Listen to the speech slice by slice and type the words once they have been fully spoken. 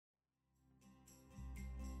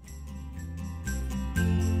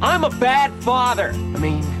I'm a bad father. I'm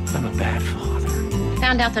a bad father.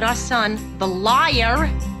 Found out that our son, the liar,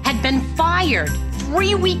 had been fired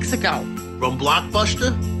 3 weeks ago. From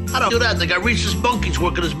Blockbuster? I don't do that. They got rhesus monkeys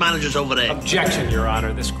working as managers over there. Objection, Your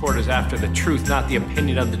Honor. This court is after the truth, not the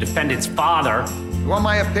opinion of the defendant's father. You want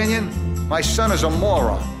my opinion? My son is a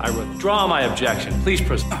moron. I withdraw my objection. Please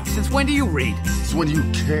proceed. Since when do you read? Since when do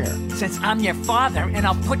you care? Since I'm your father, and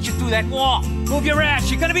I'll put you through that wall. Move your ass,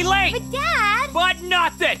 you're gonna be late! But Dad! But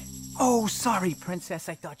nothing! Oh, sorry, Princess,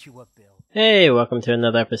 I thought you were Bill. Hey, welcome to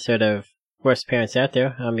another episode of Worst Parents Out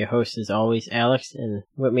There. I'm your host as always, Alex, and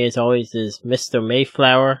with me as always is Mr.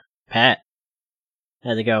 Mayflower, Pat.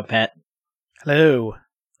 How's it going, Pat? Hello.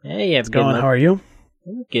 Hey, you have What's going? How are you?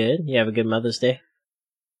 I'm good. You have a good Mother's Day?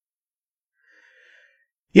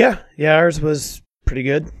 Yeah, ours was pretty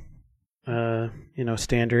good.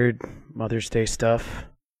 Standard Mother's Day stuff.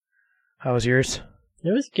 How was yours?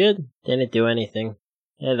 It was good. Didn't do anything.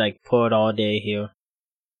 It poured all day here.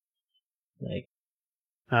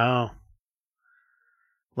 Oh.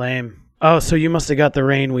 Lame. Oh, so you must have got the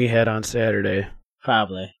rain we had on Saturday.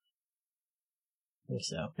 Probably. I think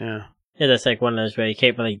so. Yeah. Yeah, that's one of those where you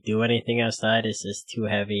can't really do anything outside. It's just too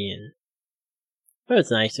heavy but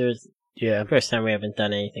it's nice. It was the first time we haven't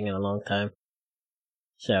done anything in a long time.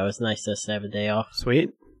 So it was nice just to have a day off.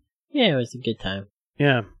 Sweet. Yeah, it was a good time.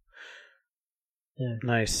 Yeah. Yeah.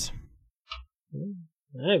 Nice.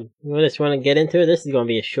 Alright, we just want to get into it. This is going to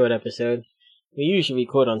be a short episode. We usually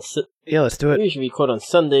record on let's do it. We usually record on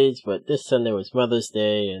Sundays, but this Sunday was Mother's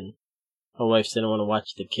Day, and my wife didn't want to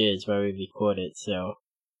watch the kids while we recorded, so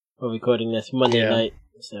we're recording this Monday night.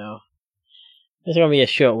 So it's going to be a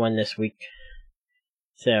short one this week.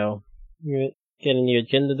 So, you getting your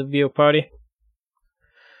agenda to view party?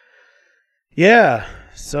 Yeah.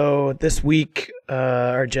 So this week,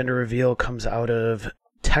 our gender reveal comes out of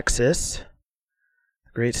Texas,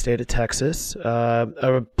 the great state of Texas.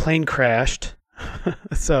 A plane crashed,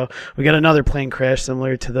 so we got another plane crash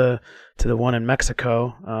similar to the one in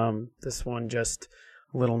Mexico. This one just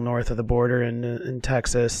a little north of the border in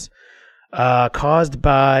Texas, caused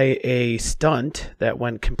by a stunt that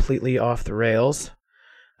went completely off the rails.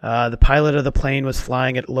 The pilot of the plane was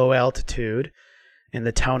flying at low altitude in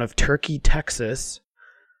the town of Turkey, Texas,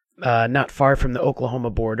 not far from the Oklahoma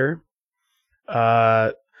border.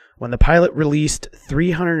 When the pilot released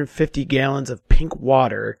 350 gallons of pink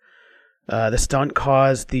water, the stunt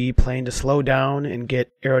caused the plane to slow down and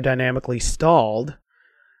get aerodynamically stalled,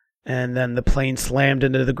 and then the plane slammed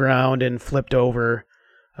into the ground and flipped over.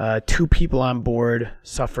 2 people on board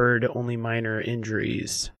suffered only minor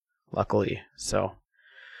injuries, luckily. So,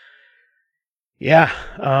 yeah,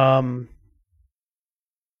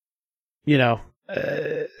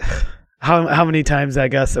 how many times, I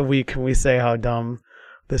guess, a week can we say how dumb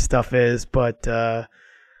this stuff is, but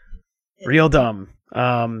real dumb.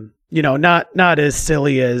 Not as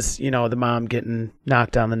silly as, the mom getting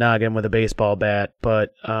knocked on the noggin with a baseball bat,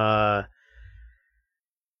 but,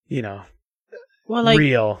 real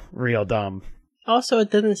dumb. Also, it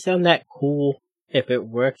doesn't sound that cool if it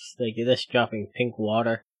works, you're just dropping pink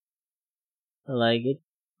water. It's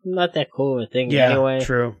not that cool of a thing anyway. Yeah,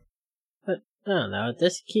 true. But, I don't know,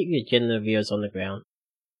 just keep your gender reveals on the ground.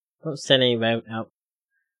 Don't send anybody out.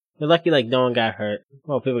 You're lucky, no one got hurt.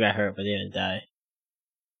 Well, people got hurt, but they didn't die.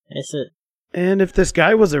 That's it. And if this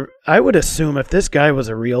guy was I would assume if this guy was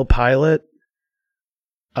a real pilot,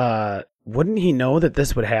 wouldn't he know that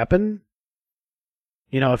this would happen?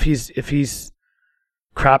 If he's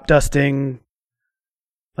crop dusting,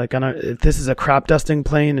 if this is a crop dusting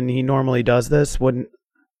plane and he normally does this, wouldn't,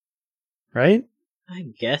 right? I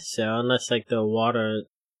guess so, unless the water,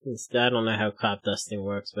 I don't know how crop dusting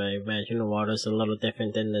works, but I imagine the water's a little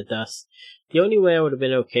different than the dust. The only way I would have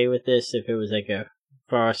been okay with this if it was a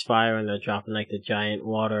forest fire and they're dropping the giant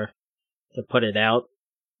water to put it out.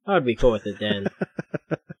 I would be cool with it then.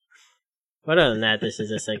 But other than that, this is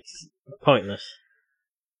just pointless.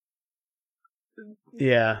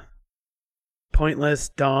 Yeah. Pointless,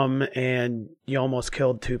 dumb, and you almost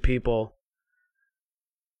killed 2 people.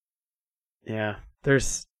 Yeah.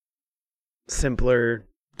 There's simpler,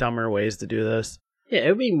 dumber ways to do this. Yeah, it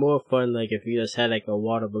would be more fun if you just had a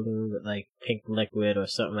water balloon with pink liquid or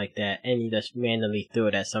something like that, and you just randomly threw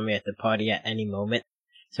it at somebody at the party at any moment.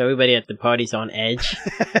 So everybody at the party's on edge.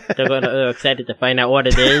 They're excited to find out what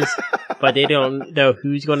it is, but they don't know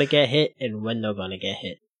who's going to get hit and when they're going to get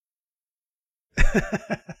hit.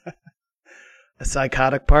 A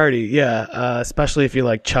psychotic party, yeah. Especially if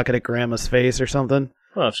you chuck it at grandma's face or something.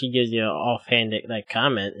 Well, if she gives you an offhanded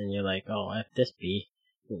comment and you're like, "Oh, F this B,"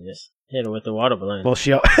 you just hit her with the water balloon. Well,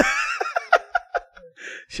 she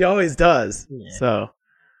always does. Yeah. So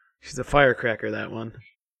She's a firecracker, that one.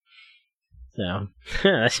 So,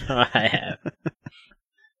 that's all I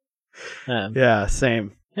have. Yeah,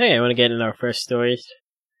 same. Hey, I want to get into our first stories.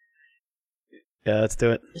 Yeah, let's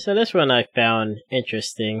do it. So this one I found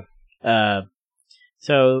interesting.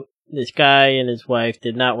 So this guy and his wife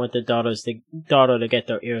did not want the daughter to get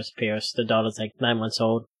their ears pierced. The daughter's like 9 months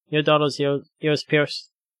old. Your daughter's ears pierced?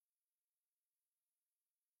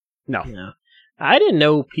 No. I didn't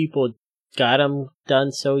know people got them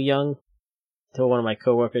done so young. Until one of my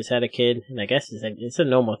coworkers had a kid, and I guess it's a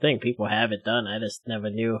normal thing. People have it done. I just never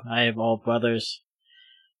knew. I have all brothers.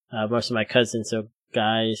 Most of my cousins are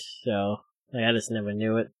guys, so I just never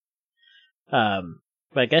knew it.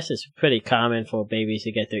 But I guess it's pretty common for babies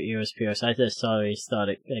to get their ears pierced. I just always thought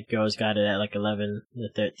that girls got it at like 11 to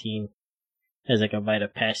 13 as like a rite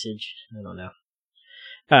of passage. I don't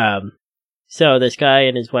know. So this guy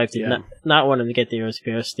and his wife did not want him to get their ears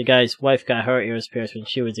pierced. The guy's wife got her ears pierced when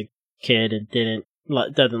she was a kid and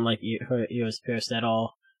doesn't like her ears pierced at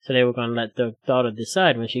all. So they were going to let the daughter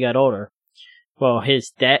decide when she got older. Well,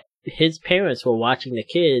 his parents were watching the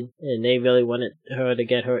kid, and they really wanted her to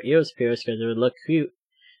get her ears pierced because it would look cute.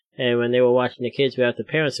 And when they were watching the kids without the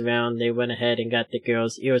parents around, they went ahead and got the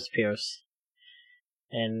girl's ears pierced.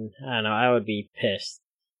 And I don't know, I would be pissed,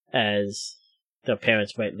 as the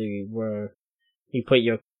parents rightly were. You put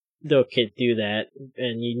your little kid through that,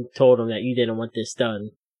 and you told him that you didn't want this done.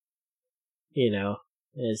 You know,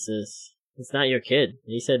 it's not your kid.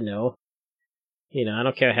 He said no. You know, I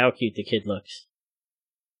don't care how cute the kid looks.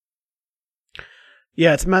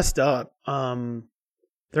 Yeah, it's messed up.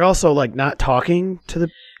 They're also like not talking to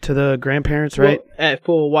the grandparents, right? Well,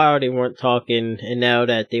 for a while they weren't talking, and now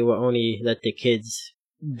that they will only let the kids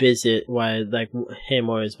visit while like him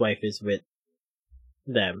or his wife is with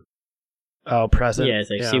them. Oh, present. Yeah, it's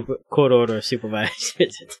like court order supervised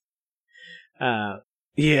visit.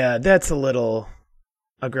 Yeah, that's a little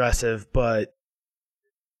aggressive, but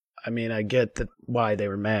I mean, I get why they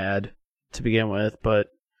were mad to begin with, but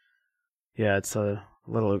yeah, it's a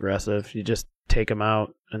little aggressive. You just take them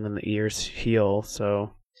out, and then the ears heal,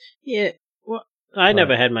 so... Yeah, well, I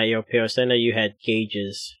never had my ear pierced. I know you had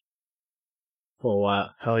gauges for a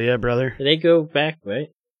while. Hell yeah, brother. They go back, right?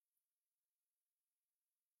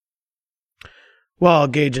 Well,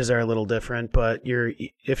 gauges are a little different, but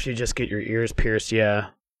if you just get your ears pierced, yeah.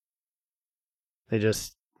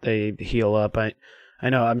 They heal up. I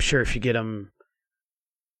know, I'm sure if you get them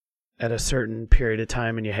at a certain period of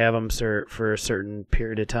time and you have them for a certain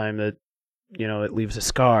period of time that, you know, it leaves a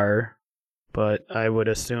scar. But I would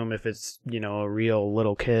assume if it's, you know, a real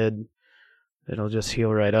little kid, it'll just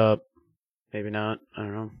heal right up. Maybe not. I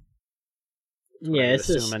don't know. Yeah, it's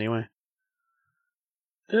assume anyway.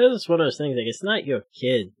 It's one of those things, like, it's not your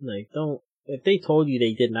kid. Like, if they told you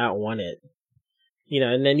they did not want it, you know,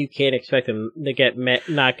 and then you can't expect them to not get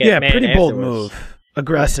mad pretty afterwards. Bold move.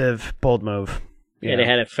 Aggressive, bold move. Yeah, they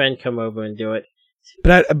had a friend come over and do it.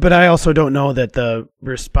 But I also don't know that the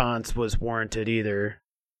response was warranted either.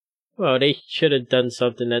 Well, they should have done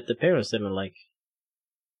something that the parents didn't like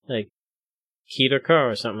key their car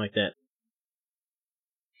or something like that.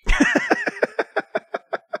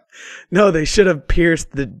 No, they should have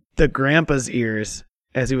pierced the grandpa's ears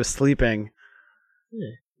as he was sleeping. Yeah.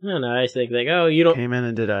 I don't know, I think like, oh, you don't... Came in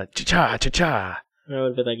and did a cha-cha, cha-cha. I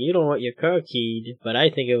would be like, you don't want your car keyed, but I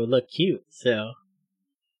think it would look cute, so...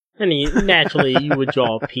 And naturally, you would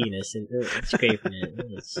draw a penis and scraping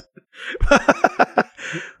it.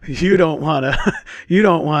 You don't want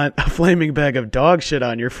a flaming bag of dog shit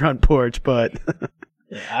on your front porch, but...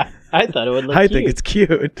 Yeah, I thought it would look cute. I think it's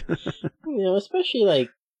cute. You know, especially, like...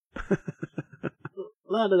 a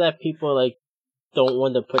lot of that people, like, don't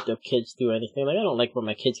want to put their kids through anything. Like, I don't like when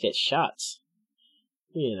my kids get shots.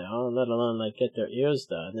 You know, let alone, like, get their ears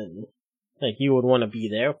done. And, like, you would want to be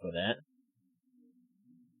there for that.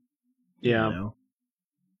 Yeah. You know?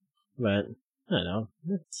 But, I don't know.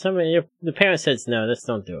 The parent says no, let's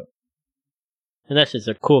don't do it. Unless it's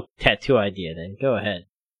a cool tattoo idea, then go ahead.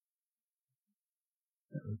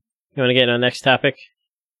 You want to get on the next topic?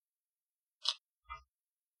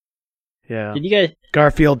 Yeah. Did you guys...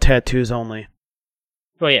 Garfield tattoos only.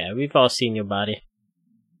 Well, yeah, we've all seen your body.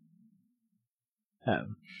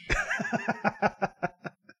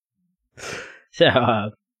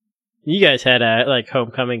 So, you guys had a, like,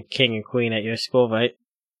 homecoming king and queen at your school, right?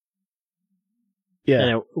 Yeah.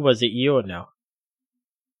 And was it you or no?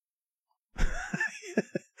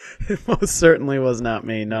 It most certainly was not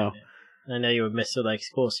me, no. I know you were Mr. like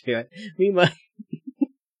school spirit.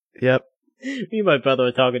 Yep. Me and my brother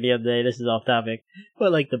were talking the other day, this is off topic,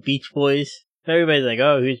 but like the Beach Boys. Everybody's like,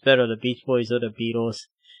 oh, who's better, the Beach Boys or the Beatles?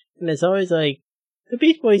 And it's always like, The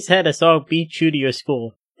Beach Boys had a song, Be True to Your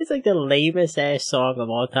School. It's like the lamest ass song of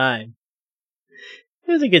all time.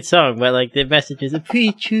 It was a good song, but like the message is,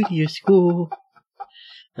 be true to your school.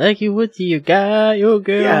 Like you would to your guy, your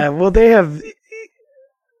girl. Yeah, well, they have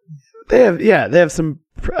some,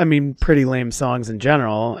 I mean, pretty lame songs in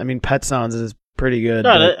general. I mean, Pet Sounds is pretty good.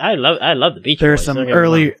 No, I love the Beach Boys. There's some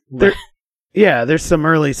early, there's some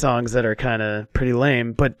early songs that are kind of pretty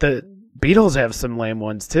lame, but the Beatles have some lame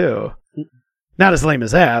ones too. Not as lame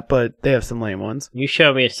as that, but they have some lame ones. You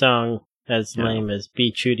show me a song as lame as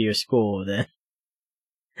Be True to Your School, then.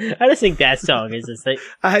 I just think that song is just like...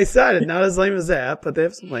 I said it, not as lame as that, but they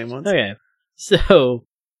have some lame ones. Okay. So,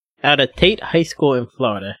 out of Tate High School in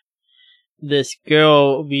Florida, this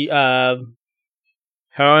girl, her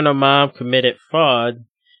and her mom committed fraud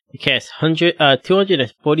to cast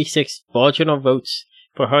 246 fraudulent votes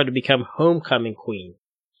for her to become homecoming queen.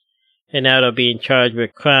 And now they're being charged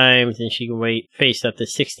with crimes, and she can face up to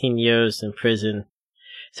 16 years in prison.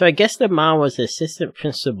 So I guess the mom was the assistant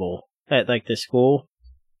principal at, like, the school.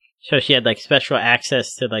 So she had, like, special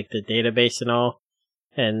access to, like, the database and all.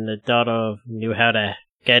 And the daughter knew how to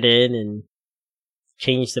get in and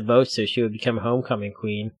change the votes so she would become homecoming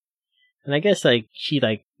queen. And I guess, like, she,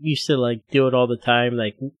 like, used to, like, do it all the time,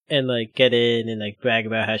 like, and, like, get in and, like, brag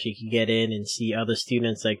about how she could get in and see other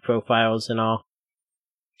students, like, profiles and all.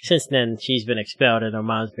 Since then, she's been expelled and her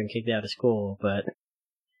mom's been kicked out of school, but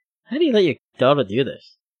how do you let your daughter do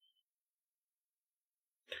this?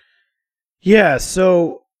 Yeah,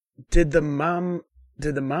 so did the mom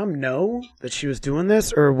know that she was doing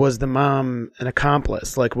this, or was the mom an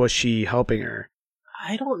accomplice? Like, was she helping her?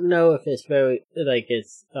 I don't know if it's very, like,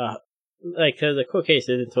 it's, like, the court case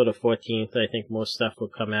isn't until the 14th. I think most stuff will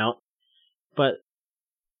come out, but...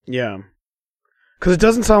 Yeah. Because it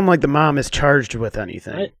doesn't sound like the mom is charged with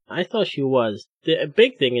anything. I thought she was. The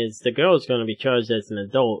big thing is the girl is going to be charged as an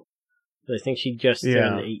adult. I think she just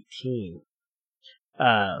turned 18.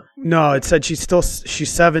 No, it said she's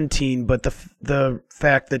 17, but the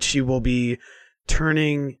fact that she will be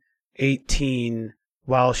turning 18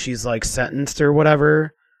 while she's like sentenced or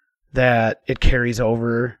whatever, that it carries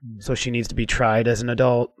over, so she needs to be tried as an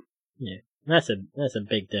adult. Yeah, that's a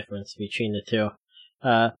big difference between the two.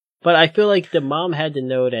 But I feel like the mom had to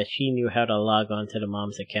know that she knew how to log on to the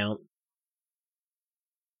mom's account.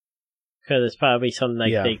 Because it's probably something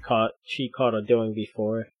like she caught her doing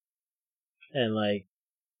before. And like,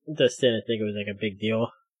 just didn't think it was like a big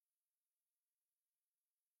deal.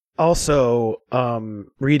 Also,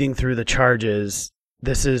 reading through the charges,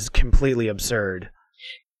 this is completely absurd.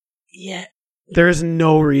 Yeah. There's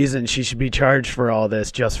no reason she should be charged for all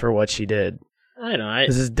this just for what she did. I know.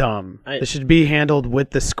 This is dumb. This should be handled with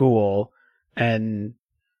the school, and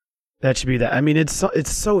that should be that. I mean, it's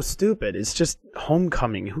so stupid. It's just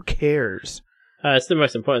homecoming. Who cares? It's the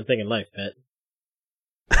most important thing in life, Pat.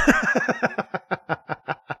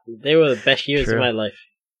 They were the best years of my life.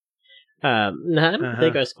 No, I don't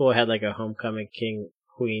think our school had like a homecoming king,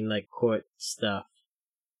 queen, like court stuff.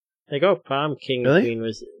 Like our prom king and queen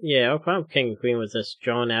was, our prom king and queen was just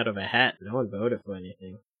drawn out of a hat. No one voted for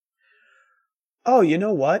anything. Oh, you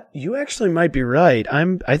know what? You actually might be right.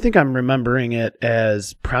 I think I'm remembering it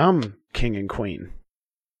as prom king and queen.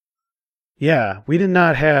 Yeah, we did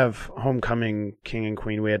not have homecoming king and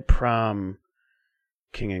queen. We had prom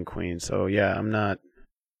king and queen. So yeah,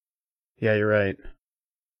 yeah, you're right.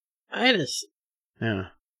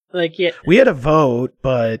 We had a vote,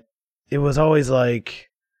 but it was always like,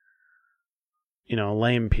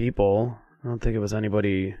 lame people. I don't think it was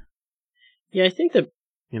anybody. Yeah, I think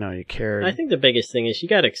you cared. I think the biggest thing is she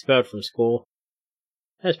got expelled from school.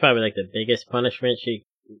 That's probably like the biggest punishment. She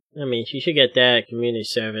should get that, community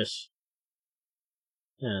service.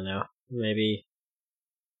 I don't know, maybe,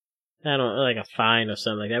 like a fine or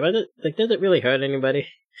something like that. But does it really hurt anybody?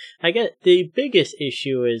 I get the biggest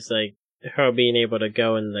issue is like her being able to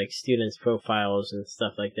go in like students' profiles and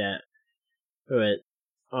stuff like that, but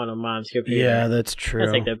on her mom's computer. Yeah, that's true.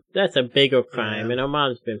 That's a bigger crime, and her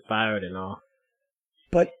mom's been fired and all.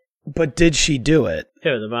 But did she do it?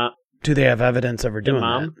 Who, the mom? Do they have evidence of her doing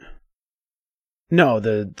that? No,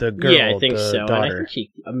 the girl. Yeah, I think so. Daughter. And I think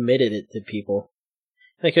she admitted it to people.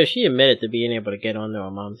 Because she admitted to being able to get onto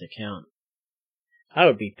her mom's account. I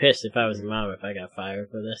would be pissed if I was a mom if I got fired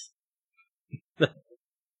for this.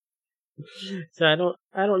 So I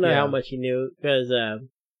don't know how much he knew, because there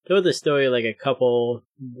was a story like I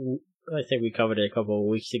think we covered it a couple of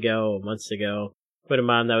weeks ago or months ago, with a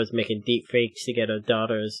mom that was making deep fakes to get her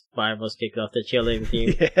daughter's rivals kicked off the cheerleading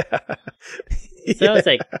team. Yeah. So it's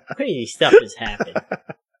like crazy stuff has happened.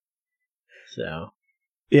 So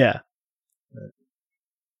yeah.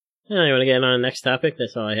 You want to get on the next topic?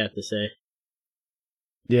 That's all I have to say.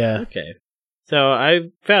 Yeah. Okay. So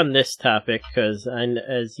I found this topic because,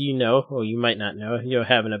 as you know, or you might not know, you're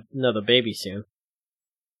having another baby soon,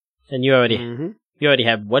 and you already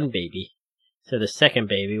have one baby, so the second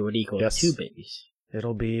baby would equal 2 babies.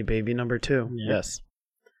 It'll be baby number 2. Yeah. Yes.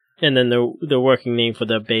 And then the working name for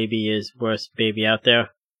the baby is Worst Baby Out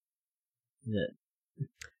There.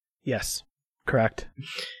 Yes, correct.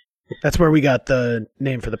 That's where we got the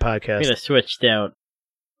name for the podcast. We're gonna switch out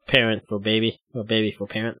parent for baby, or baby for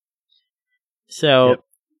parent. So,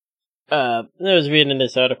 I was reading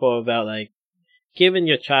this article about, like, giving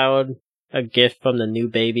your child a gift from the new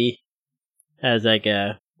baby as, like,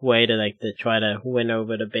 a way to, like, to try to win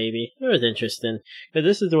over the baby. It was interesting. But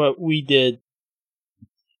this is what we did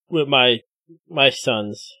with my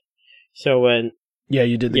sons. So when... Yeah,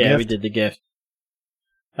 you did the gift? Yeah, we did the gift.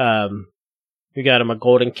 We got him a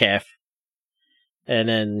golden calf. And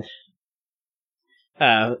then...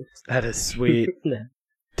 that is sweet.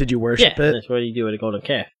 Did you worship it? That's what you do with a golden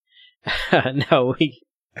calf. No, we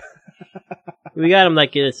got him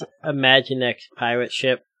like this Imaginext pirate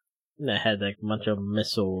ship that had like a bunch of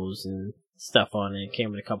missiles and stuff on it. It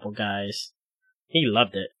came with a couple guys. He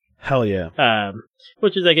loved it. Hell yeah.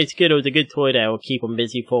 Which is like, it's good. It was a good toy that will keep him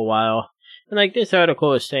busy for a while. And like this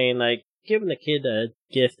article is saying, like, giving the kid a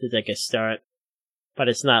gift is like a start, but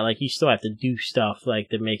it's not like you still have to do stuff like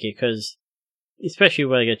to make it, because especially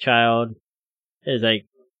with like a child is like,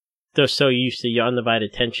 they're so used to your undivided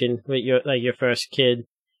attention with your first kid.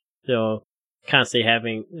 So constantly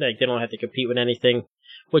having, like, they don't have to compete with anything,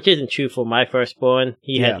 which isn't true for my firstborn.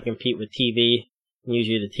 He had to compete with TV, and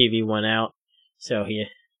usually the TV won out. So he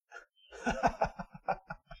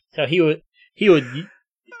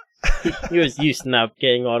was used to not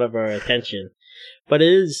getting all of our attention. But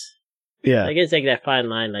it is, I guess, like that fine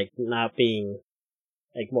line, like not being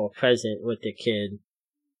like more present with the kid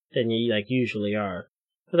than you like usually are.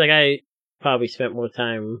 But like I probably spent more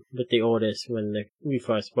time with the oldest when we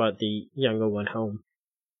first brought the younger one home.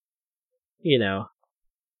 You know,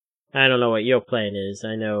 I don't know what your plan is.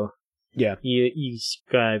 I know you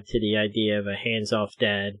subscribe to the idea of a hands-off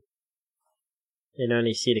dad and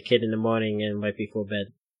only see the kid in the morning and right before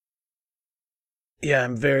bed. Yeah,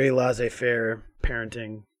 I'm very laissez-faire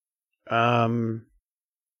parenting.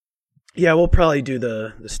 Yeah, we'll probably do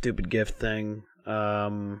the stupid gift thing. I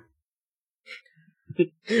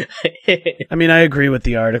mean, I agree with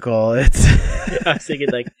the article. It's I was thinking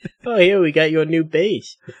like, oh, here we got your new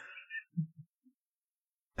bass.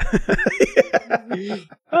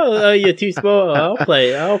 Oh, you're too small. I'll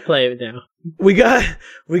play it now. We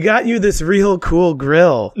got you this real cool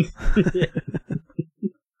grill.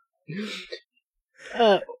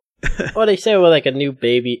 Well, they say with like a new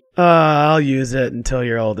baby. I'll use it until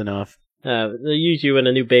you're old enough. Usually when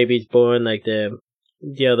a new baby's born, like the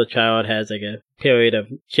other child has like a period of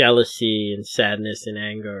jealousy and sadness and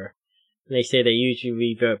anger. And they say they usually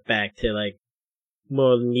revert back to like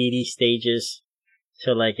more needy stages.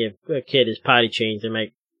 So like if a kid is potty trained, they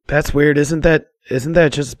might... That's weird. Isn't that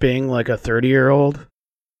just being like a 30-year-old?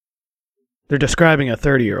 They're describing a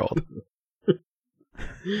 30-year-old.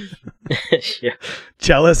 Yeah.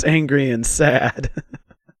 Jealous, angry, and sad.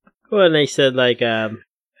 Well, and they said like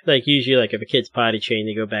usually like if a kid's potty trained,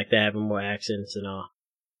 they go back to having more accidents and all.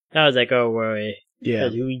 I was like, oh, worry. Yeah.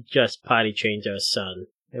 Because we just potty trained our son.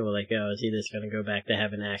 And we're like, oh, is he just going to go back to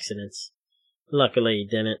having accidents? Luckily, he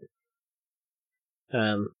didn't.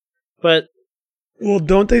 But... Well,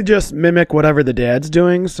 don't they just mimic whatever the dad's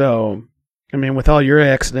doing? So, I mean, with all your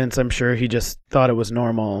accidents, I'm sure he just thought it was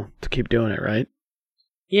normal to keep doing it, right?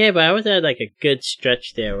 Yeah, but I was at like a good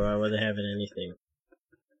stretch there where I wasn't having anything.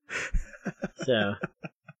 So...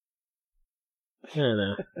 I don't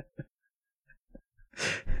know.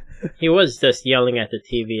 He was just yelling at the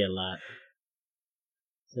TV a lot.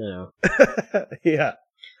 So. Yeah.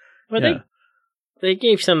 But they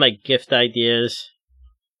gave some like gift ideas.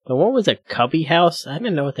 But what was a cubby house? I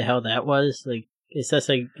didn't know what the hell that was. Like, it's just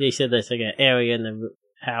like they said there's like an area in the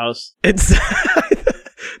house. It's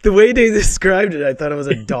the way they described it. I thought it was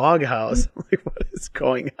a dog house. Like, what is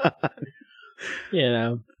going on? You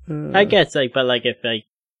know, I guess like, but like if like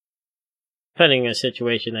putting a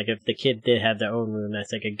situation like if the kid did have their own room,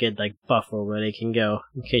 that's like a good like buffer where they can go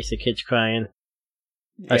in case the kid's crying.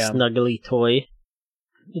 A snuggly toy.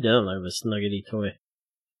 You don't love a snuggly toy.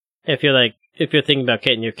 If you're thinking about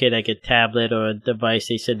getting your kid like a tablet or a device,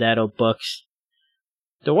 they said that or books.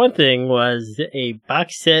 The one thing was a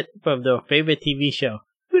box set from their favorite TV show.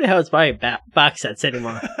 Who the hell is buying box sets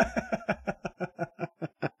anymore?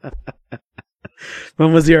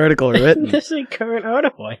 When was the article written? This is a current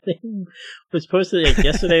article. I think it was posted like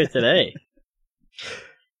yesterday or today.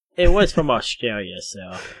 It was from Australia,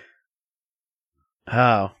 so.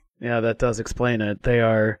 Oh, yeah, that does explain it. They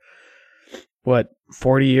are,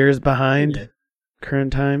 40 years behind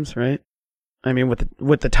current times, right? I mean,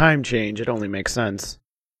 with the time change, it only makes sense,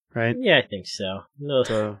 right? Yeah, I think so. No,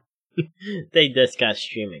 So, they just got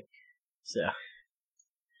streaming, so.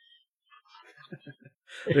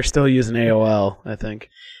 they're still using AOL, I think.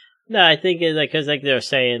 No, I think it's like, cause like they're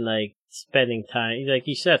saying like spending time, like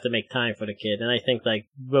you still have to make time for the kid, and I think like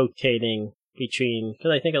rotating between,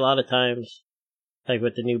 cause I think a lot of times, like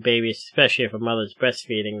with the new babies, especially if a mother's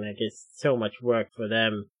breastfeeding, like it's so much work for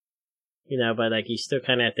them, you know, but like you still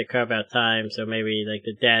kind of have to carve out time, so maybe like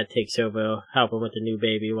the dad takes over helping with the new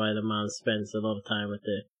baby while the mom spends a little time with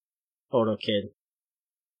the older kid.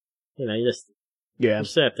 You know, you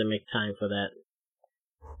still have to make time for that.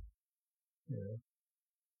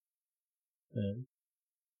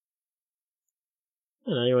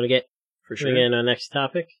 You want to get For sure. Get into our next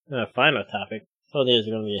topic, final topic. So there's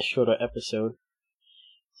going to be a shorter episode.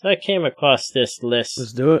 So I came across this list.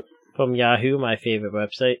 Let's do it. From Yahoo, my favorite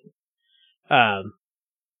website.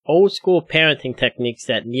 Old school parenting techniques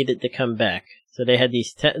that needed to come back. So they had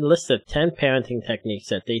these lists of 10 parenting techniques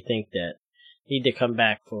that they think that need to come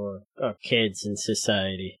back for our kids in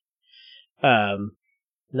society.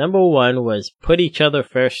 Number 1 was put each other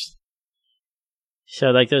first.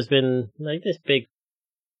 So like there's been like this big,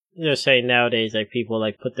 they're saying nowadays like people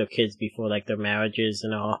like put their kids before like their marriages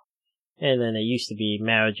and all. And then it used to be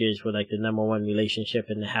marriages were like the number 1 relationship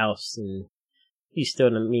in the house, and you still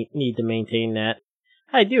need to maintain that.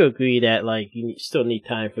 I do agree that like you still need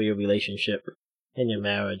time for your relationship and your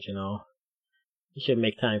marriage and all. You should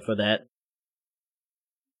make time for that.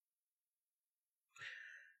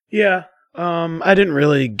 Yeah. I didn't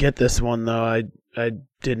really get this one though. I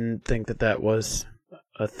didn't think that was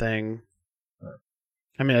a thing.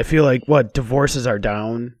 I mean, I feel like divorces are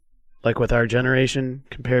down, like with our generation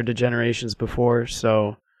compared to generations before.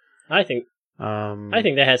 So I think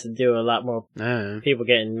that has to do with a lot more people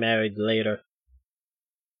getting married later.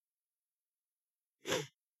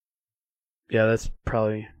 Yeah, that's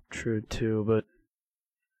probably true too. But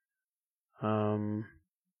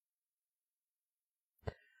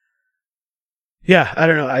yeah, I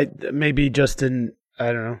don't know. I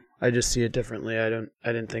don't know. I just see it differently. I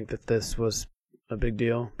didn't think that this was a big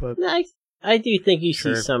deal, but I do think you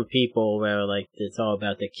Sure. see some people where like it's all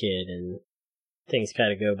about the kid and things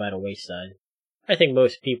kind of go by the wayside. I think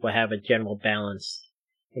most people have a general balance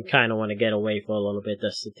and kind of want to get away for a little bit,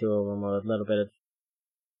 just the two of them, or a little bit of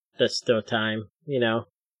just their time, you know.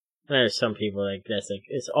 And there's some people like that's like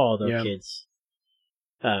it's all their kids.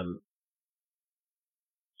 But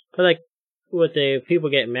like with the people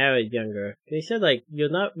getting married younger, they said like you're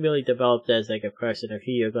not really developed as like a person of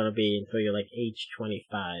who you're gonna be until you're like age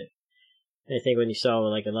 25. And I think when you saw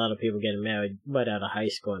like a lot of people getting married right out of high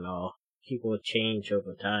school and all, people will change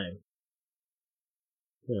over time.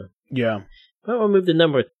 yeah, But we'll move to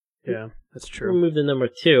number. yeah, that's We'll true. move to number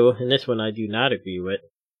 2, and this one I do not agree with.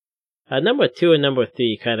 Number 2 and number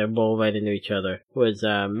 3 kind of roll right into each other. Was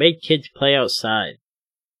make kids play outside.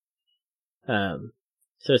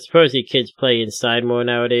 So supposedly kids play inside more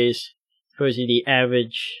nowadays. Supposedly the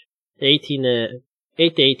average 8 to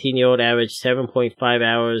 18-year-old average 7.5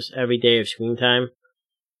 hours every day of screen time.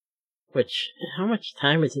 Which, how much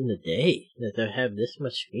time is in the day that they have this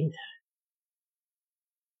much screen time?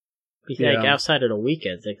 Because like outside of the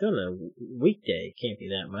weekends, like on a weekday, it can't be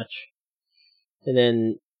that much. And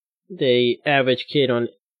then the average kid on...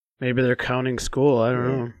 Maybe they're counting school. I don't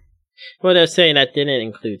know. Well, they're saying that didn't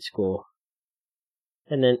include school.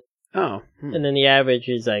 And then and then the average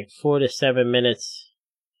is like 4 to 7 minutes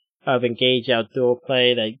of engaged outdoor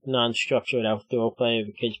play, like non-structured outdoor play of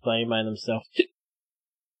kids playing by themselves.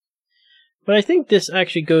 But I think this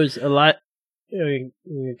actually goes a lot... You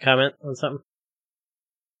comment on something?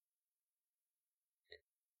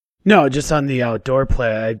 No, just on the outdoor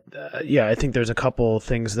play. I think there's a couple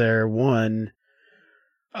things there. One,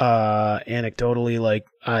 anecdotally, like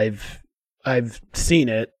I've seen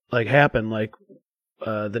it like happen. Like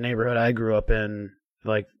the neighborhood I grew up in.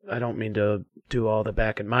 Like I don't mean to do all the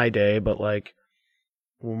back in my day, but like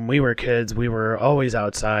when we were kids, we were always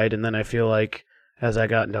outside. And then I feel like as I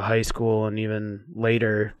got into high school and even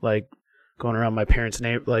later, like going around my parents'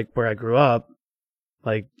 like where I grew up.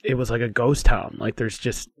 Like, it was like a ghost town. Like, there's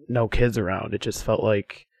just no kids around. It just felt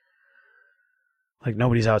like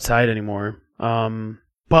nobody's outside anymore.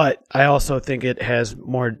 But I also think it has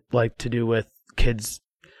more, like, to do with kids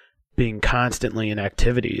being constantly in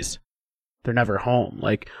activities. they're never home.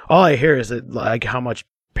 Like, all I hear is that, like, how much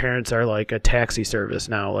parents are like a taxi service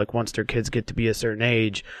now. Like, once their kids get to be a certain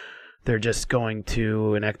age, they're just going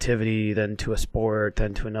to an activity, then to a sport,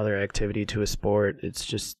 then to another activity, to a sport. It's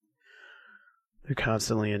just, they're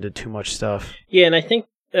constantly into too much stuff. Yeah, and I think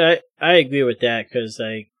I agree with that, because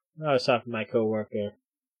like I was talking to my coworker,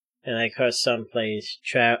 and like her son plays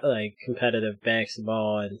like competitive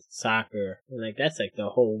basketball and soccer, and like that's like the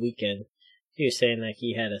whole weekend. He was saying like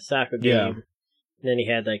he had a soccer game, and then he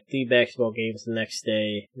had like 3 basketball games the next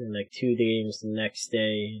day, and like 2 games the next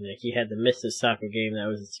day, and like he had to miss the soccer game that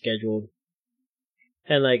was scheduled.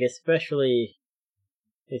 And like especially,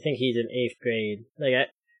 I think he's in 8th grade. Like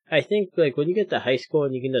I think like when you get to high school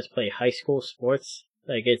and you can just play high school sports,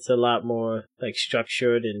 like it's a lot more like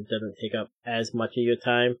structured and doesn't take up as much of your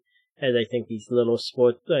time as I think these little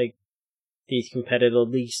sports, like these competitive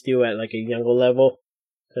leagues do at like a younger level,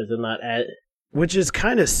 because they're not at. Which is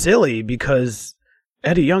kind of silly, because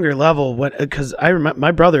at a younger level, because I remember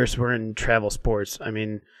my brothers were in travel sports. I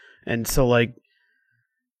mean, and so like,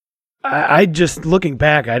 I just, looking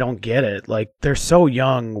back, I don't get it. Like, they're so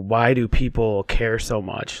young. Why do people care so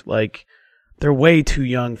much? Like, they're way too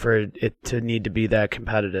young for it to need to be that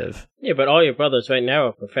competitive. Yeah, but all your brothers right now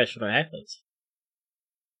are professional athletes.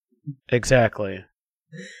 Exactly.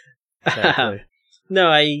 No,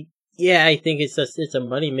 I think it's a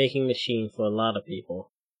money making machine for a lot of people.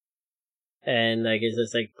 And like it's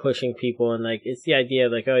just like pushing people, and like it's the idea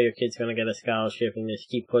of like, oh, your kid's gonna get a scholarship, and just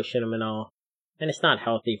keep pushing them and all. And it's not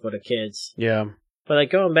healthy for the kids. Yeah. But like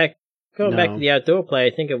going back to the outdoor play, I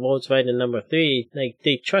think it rolls right in number 3. Like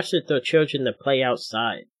they trusted their children to play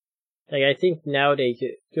outside. Like I think nowadays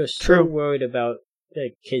they're so worried about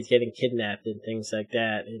like kids getting kidnapped and things like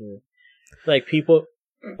that, and like people.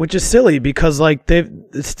 Which is silly, because like the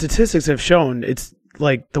statistics have shown, it's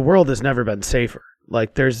like the world has never been safer.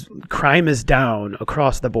 Like crime is down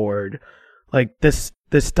across the board. Like this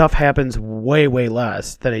stuff happens way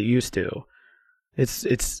less than it used to.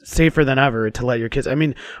 It's safer than ever to let your kids. I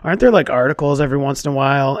mean, aren't there like articles every once in a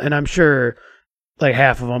while? And I'm sure like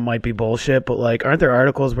half of them might be bullshit, but like aren't there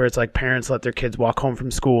articles where it's like parents let their kids walk home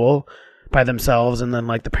from school by themselves, and then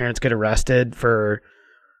like the parents get arrested for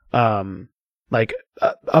like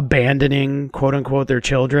abandoning, quote unquote, their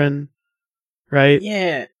children, right?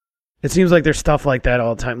 Yeah. It seems like there's stuff like that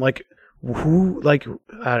all the time. Like, who, like,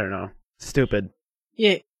 I don't know. Stupid.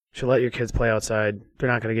 Yeah. Should let your kids play outside. They're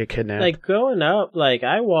not going to get kidnapped. Like, growing up, like,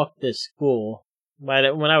 I walked to school. When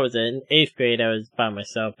I was in 8th grade, I was by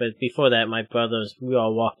myself. But before that, my brothers, we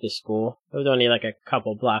all walked to school. It was only like a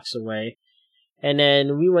couple blocks away. And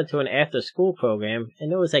then we went to an after-school program, and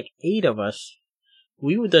there was like 8 of us.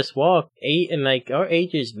 We would just walk 8, and like our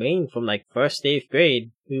ages range from like 1st to 8th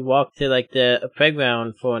grade. We walked to like the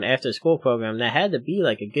playground for an after school program that had to be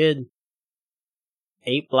like a good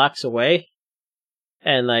 8 blocks away.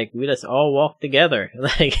 And like we just all walked together.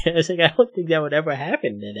 Like I was like, I don't think that would ever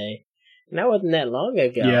happen today. And that wasn't that long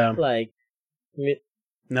ago. Yeah. Like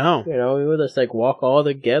no. You know, we would just like walk all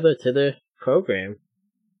together to the program.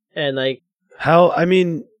 And like I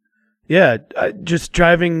mean, yeah, just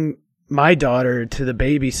driving my daughter to the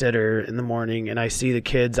babysitter in the morning, and I see the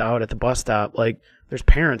kids out at the bus stop, like there's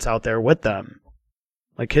parents out there with them.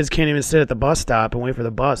 Like kids can't even sit at the bus stop and wait for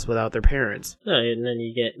the bus without their parents. No, and then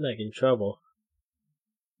you get like in trouble.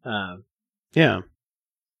 Yeah.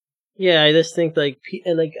 Yeah, I just think like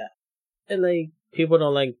people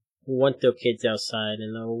don't like want their kids outside,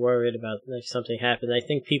 and they're worried about like something happening. I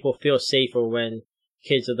think people feel safer when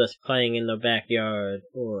kids are just playing in their backyard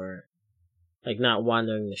or like not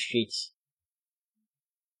wandering the streets.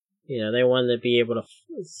 You know, they want to be able to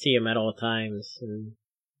see them at all times. And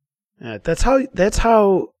yeah, that's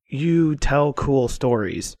how you tell cool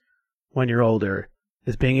stories when you're older,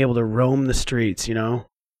 is being able to roam the streets, you know,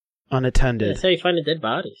 unattended. That's how you find the dead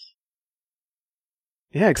bodies.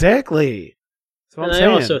 Yeah, exactly. That's what I'm saying.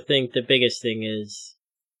 I also think the biggest thing is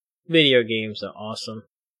video games are awesome.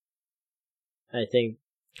 I think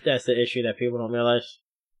that's the issue that people don't realize.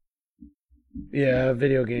 Yeah,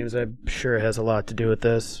 video games, I'm sure, has a lot to do with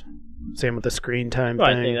this. Same with the screen time thing.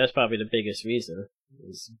 I think that's probably the biggest reason.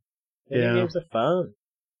 Video games are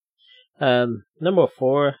fun. Number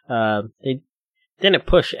 4, they didn't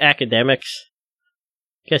push academics.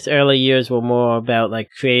 I guess early years were more about like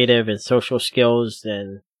creative and social skills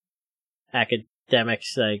than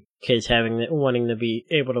academics, like kids wanting to be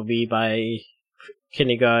able to be by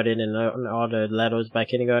kindergarten and all the letters by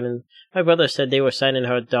kindergarten. My brother said they were signing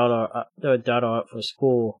her daughter up for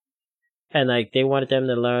school, and like they wanted them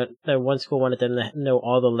to learn. One school wanted them to know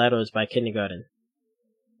all the letters by kindergarten.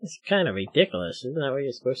 It's kind of ridiculous. Isn't that what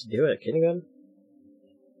you're supposed to do at kindergarten?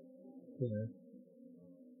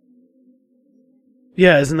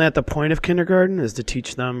 Yeah, isn't that the point of kindergarten? Is to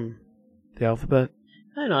teach them the alphabet?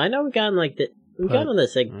 I don't know. I know we got on like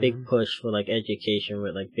this like big push for like education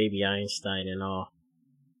with like Baby Einstein and all.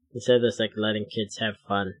 Instead of just like letting kids have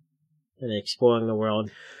fun and exploring the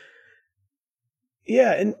world.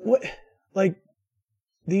 Yeah, and what like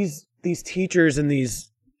these teachers and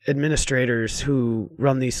these administrators who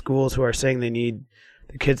run these schools who are saying they need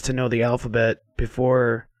the kids to know the alphabet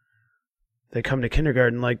before they come to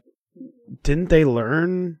kindergarten, like, didn't they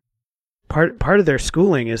learn part of their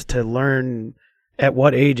schooling is to learn at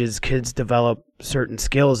what ages kids develop certain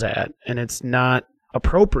skills at, and it's not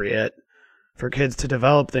appropriate for kids to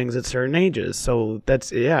develop things at certain ages. So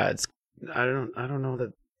that's it's I don't know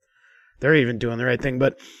that they're even doing the right thing,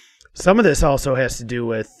 but some of this also has to do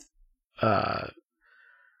with the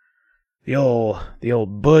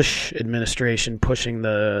old Bush administration pushing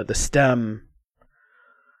the STEM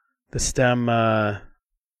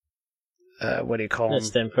what do you call them? The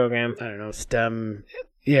STEM program. I don't know, STEM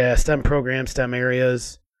program, STEM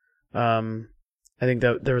areas. I think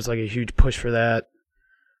that there was like a huge push for that.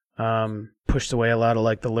 Pushed away a lot of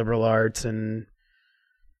like the liberal arts and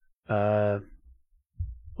art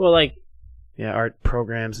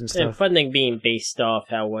programs and stuff. And funding being based off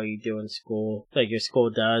how well you do in school, like your school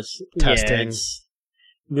does. Testing. Yeah, it's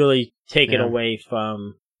really taken away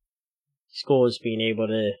from schools being able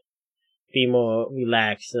to be more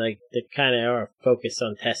relaxed. Like, they kind of are focused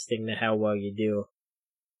on testing how well you do.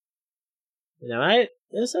 You know,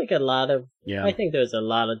 there's like a lot of... Yeah. I think there's a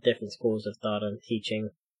lot of different schools of thought on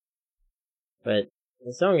teaching. But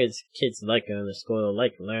as long as kids like going to school, they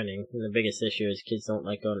like learning. And the biggest issue is kids don't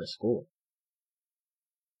like going to school.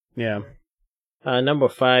 Yeah. Number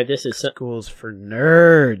 5, this is... Schools for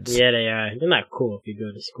nerds. Yeah, they are. They're not cool if you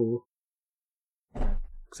go to school.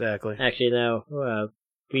 Exactly. Actually, no.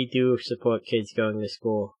 We do support kids going to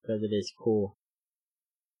school because it is cool.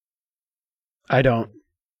 I don't.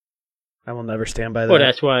 I will never stand by that. Well,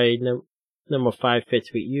 that's why number 5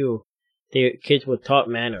 fits with you. The kids were taught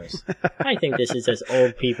manners. I think this is just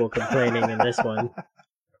old people complaining in this one.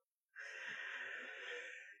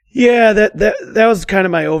 Yeah, that was kind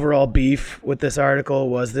of my overall beef with this article.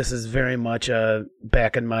 Was this is very much a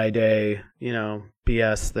back in my day,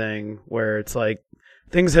 BS thing where it's like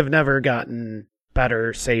things have never gotten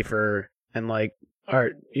better, safer, and like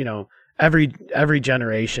every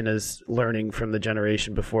generation is learning from the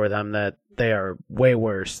generation before them that they are way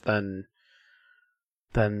worse than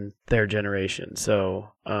their generation. So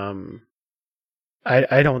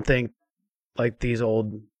I don't think like these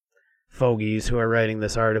old fogies who are writing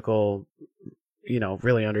this article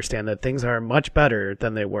really understand that things are much better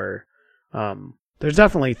than they were. There's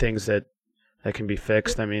definitely things that can be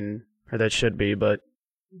fixed, or that should be, but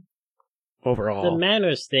overall, the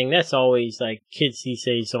manners thing, that's always like kids these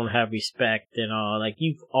days don't have respect and all. Like,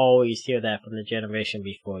 you always hear that from the generation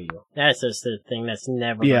before you. That's just the thing that's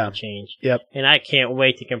never going to change. Yep. And I can't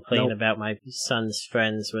wait to complain about my son's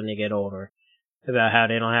friends when they get older about how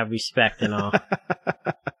they don't have respect and all.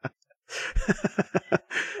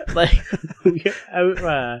 Like,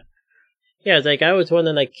 it's like I was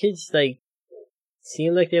wondering, like, kids like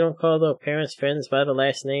seem like they don't call their parents' friends by the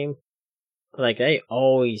last name. Like, I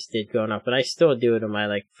always did growing up, and I still do it to my,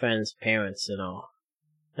 like, friends' parents and all.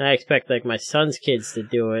 And I expect, like, my son's kids to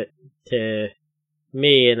do it to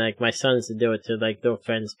me, and, like, my sons to do it to, like, their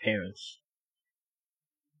friends' parents.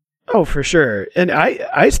 Oh, for sure. And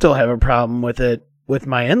I still have a problem with it with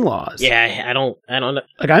my in-laws. Yeah, I don't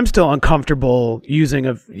like, I'm still uncomfortable using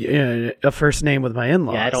a first name with my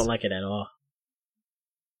in-laws. Yeah, I don't like it at all.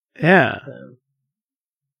 Yeah.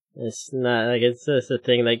 It's not, like, it's just a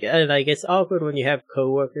thing, like, it's awkward when you have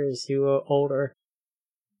coworkers who are older,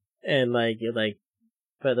 and, like, you're like,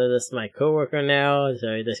 but this is my coworker now,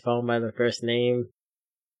 so you just call them by their first name.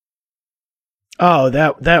 Oh,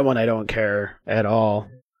 that one I don't care at all.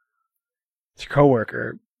 It's your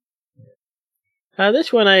coworker.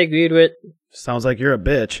 This one I agreed with. Sounds like you're a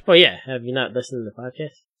bitch. Oh, yeah, have you not listened to the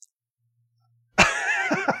podcast?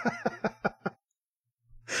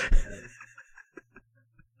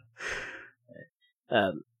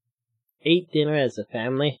 Ate dinner as a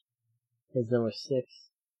family is number 6.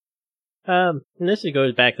 And this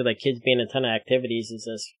goes back to, like, kids being in a ton of activities. It's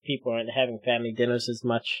just people aren't having family dinners as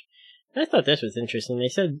much. And I thought this was interesting. They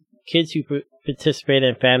said kids who participate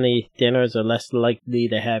in family dinners are less likely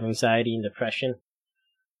to have anxiety and depression,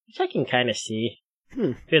 which I can kind of see.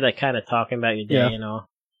 If you're, like, kind of talking about your day and all.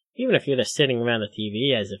 Even if you're just sitting around the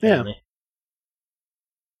TV as a family.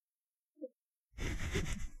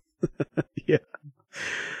 Yeah.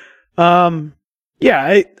 I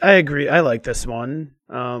agree. I like this one.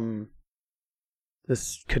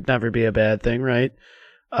 This could never be a bad thing, right?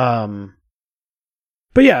 But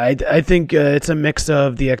yeah, I think it's a mix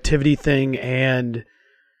of the activity thing and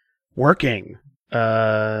working.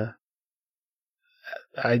 I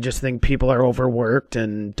just think people are overworked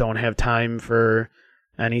and don't have time for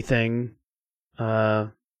anything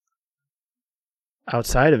outside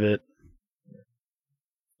of it.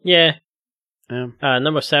 Yeah. Yeah.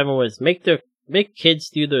 Number 7 was make kids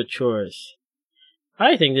do their chores.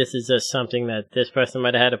 I think this is just something that this person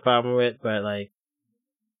might have had a problem with, but like...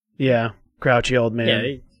 Yeah, grouchy old man.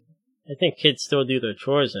 Yeah, I think kids still do their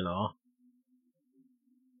chores and all.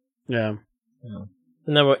 Yeah.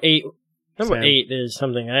 Number 8 Same. is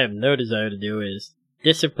something I have no desire to do, is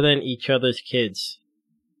discipline each other's kids.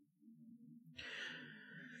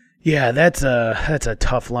 Yeah, that's a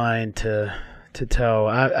tough line to toe.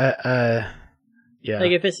 Yeah.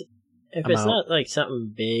 Like if it's I'm not like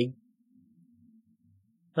something big,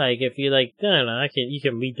 like if you like, I don't know, you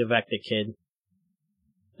can redirect a kid.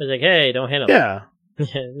 It's like, hey, don't hit him. Yeah.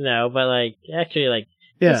 No, but like actually, like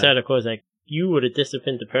this article is like you would have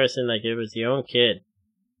disciplined the person like it was your own kid.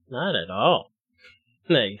 Not at all.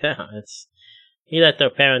 Like no, it's you let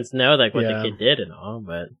their parents know like what the kid did and all,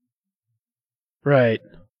 but right.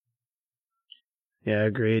 Yeah,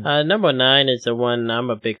 agreed. Number 9 is the one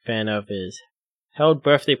I'm a big fan of, is held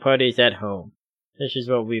birthday parties at home. This is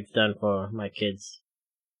what we've done for my kids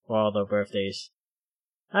for all their birthdays.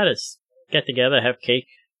 I just get together, have cake.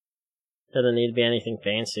 Doesn't need to be anything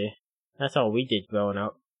fancy. That's all we did growing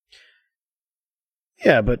up.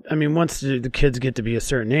 Yeah, but I mean, once the kids get to be a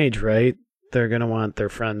certain age, right? They're gonna want their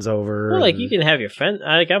friends over. Well, like you can have your friends.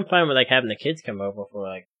 Like I'm fine with like having the kids come over for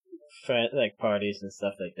like parties and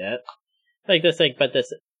stuff like that. Like this, like but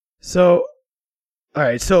this. So, all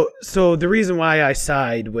right. So the reason why I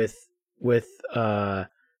side with not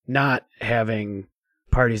having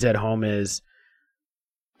parties at home is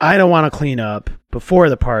I don't want to clean up before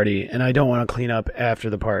the party, and I don't want to clean up after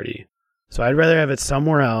the party. So I'd rather have it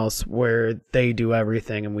somewhere else where they do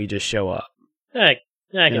everything and we just show up. I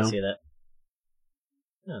can see that.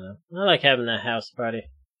 I don't know. I like having that house party.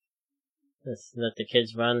 Just let the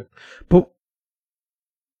kids run. But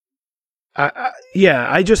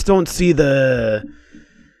I just don't see the,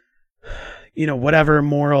 whatever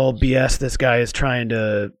moral BS this guy is trying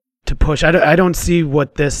to push. I don't see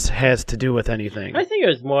what this has to do with anything. I think it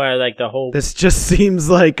was more like the whole. This just seems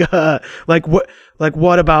like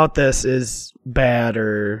what about this is bad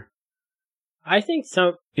or. I think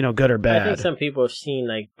some. Good or bad. I think some people have seen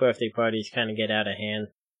like birthday parties kind of get out of hand.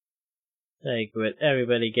 Like with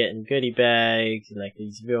everybody getting goodie bags and like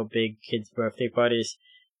these real big kids' birthday parties.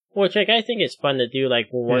 Which, like, I think it's fun to do, like,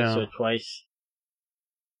 once or twice.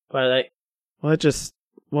 But, like...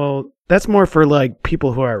 Well, that's more for, like,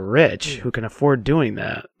 people who are rich, who can afford doing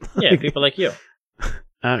that. Yeah, people like you.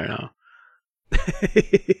 I don't know.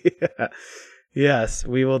 Yeah. Yes,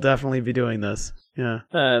 we will definitely be doing this. Yeah.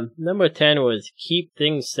 Number 10 was keep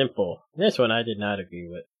things simple. This one I did not agree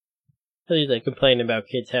with. He's, like, complaining about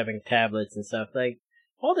kids having tablets and stuff. Like,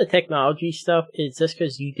 all the technology stuff is just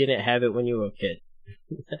because you didn't have it when you were a kid.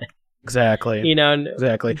 Exactly.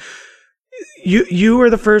 Exactly. You were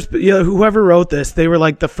the first. Whoever wrote this, they were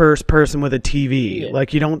like the first person with a TV. Yeah.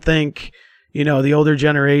 Like you don't think, the older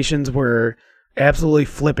generations were absolutely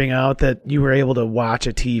flipping out that you were able to watch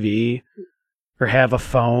a TV or have a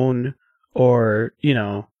phone or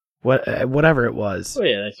whatever it was. Oh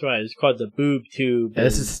yeah, that's right. It's called the boob tube.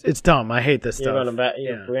 It's dumb. I hate this stuff. You're running back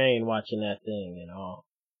your brain watching that thing and all.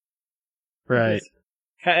 Right.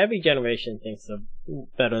 Every generation thinks they're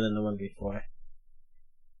better than the one before.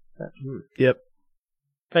 Yep.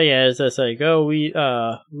 But yeah, it's just like, we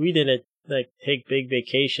didn't like take big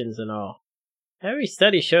vacations and all. Every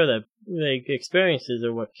study show that like experiences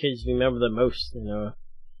are what kids remember the most.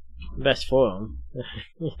 Best for them.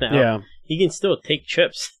 Yeah. You can still take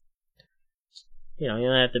trips. You don't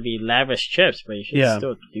have to be lavish trips, but you should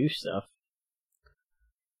still do stuff.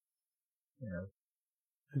 Yeah.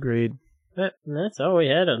 Agreed. But that's all we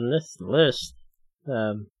had on this list.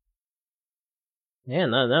 Nothing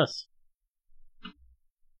else.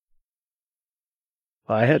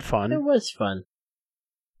 Well, I had fun. It was fun.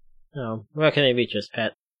 Where can they reach us,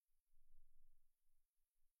 Pat?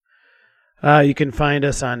 You can find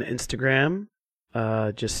us on Instagram.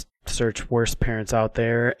 Just search Worst Parents Out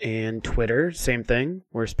There, and Twitter, same thing,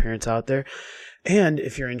 Worst Parents Out There. And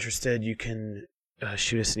if you're interested, you can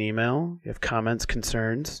shoot us an email. You have comments,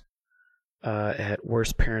 concerns. At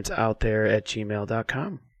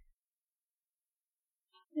worstparentsouthere@gmail.com.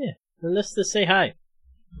 Yeah, and let's just say hi.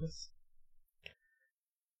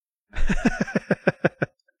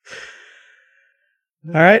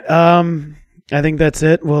 All right. I think that's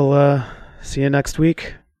it. We'll see you next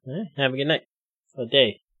week. Have a good night. Or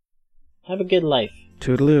day. Have a good life.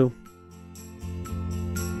 Toodaloo.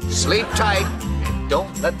 Sleep tight and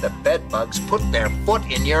don't let the bedbugs put their foot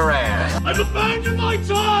in your ass. I've abandoned my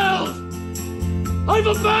child! I've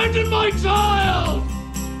abandoned my child!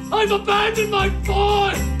 I've abandoned my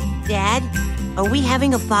boy! Dad, are we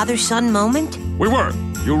having a father-son moment? We were.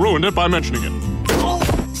 You ruined it by mentioning it.